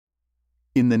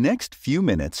In the next few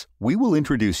minutes, we will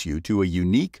introduce you to a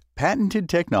unique, patented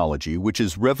technology which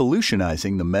is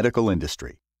revolutionizing the medical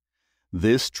industry.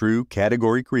 This true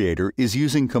category creator is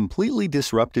using completely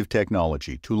disruptive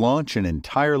technology to launch an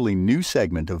entirely new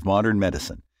segment of modern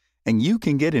medicine, and you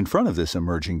can get in front of this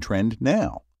emerging trend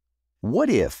now. What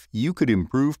if you could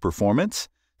improve performance,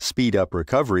 speed up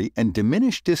recovery, and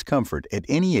diminish discomfort at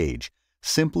any age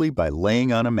simply by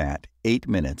laying on a mat 8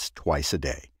 minutes twice a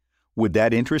day? Would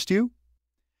that interest you?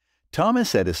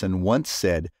 Thomas Edison once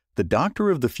said, "The doctor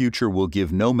of the future will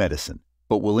give no medicine,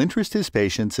 but will interest his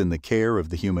patients in the care of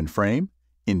the human frame,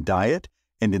 in diet,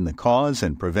 and in the cause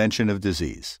and prevention of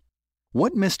disease."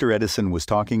 What Mr. Edison was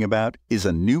talking about is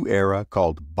a new era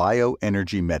called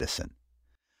bioenergy medicine.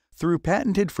 Through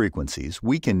patented frequencies,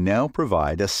 we can now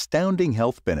provide astounding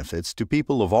health benefits to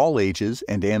people of all ages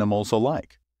and animals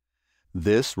alike.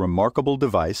 This remarkable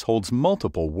device holds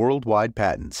multiple worldwide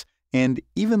patents, and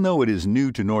even though it is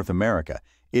new to North America,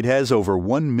 it has over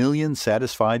 1 million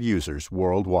satisfied users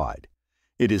worldwide.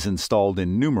 It is installed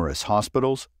in numerous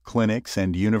hospitals, clinics,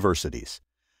 and universities.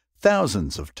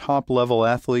 Thousands of top-level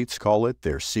athletes call it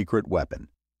their secret weapon.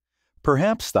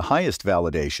 Perhaps the highest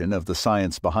validation of the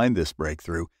science behind this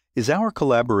breakthrough is our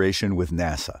collaboration with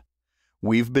NASA.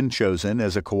 We've been chosen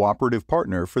as a cooperative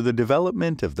partner for the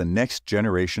development of the next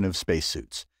generation of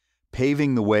spacesuits,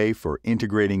 paving the way for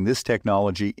integrating this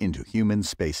technology into human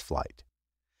spaceflight.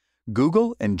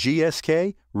 Google and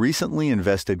GSK recently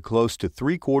invested close to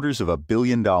 $750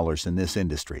 million in this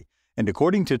industry, and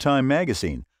according to Time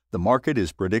magazine, the market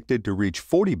is predicted to reach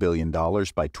 $40 billion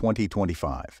by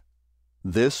 2025.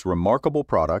 This remarkable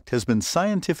product has been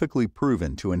scientifically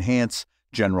proven to enhance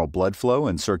general blood flow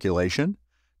and circulation,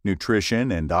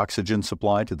 nutrition and oxygen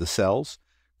supply to the cells,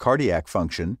 cardiac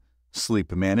function,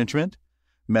 sleep management,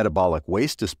 metabolic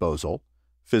waste disposal,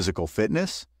 physical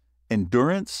fitness,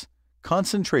 endurance,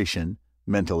 concentration,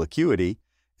 mental acuity,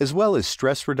 as well as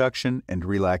stress reduction and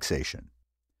relaxation.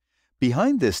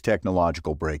 Behind this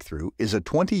technological breakthrough is a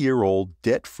 20-year-old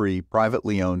debt-free,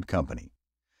 privately owned company.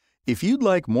 If you'd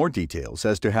like more details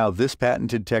as to how this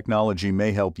patented technology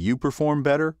may help you perform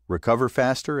better, recover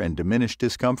faster, and diminish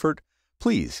discomfort,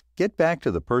 please get back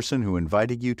to the person who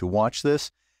invited you to watch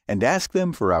this and ask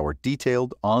them for our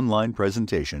detailed online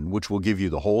presentation, which will give you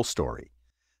the whole story.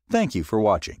 Thank you for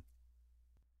watching.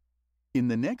 In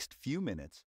the next few minutes,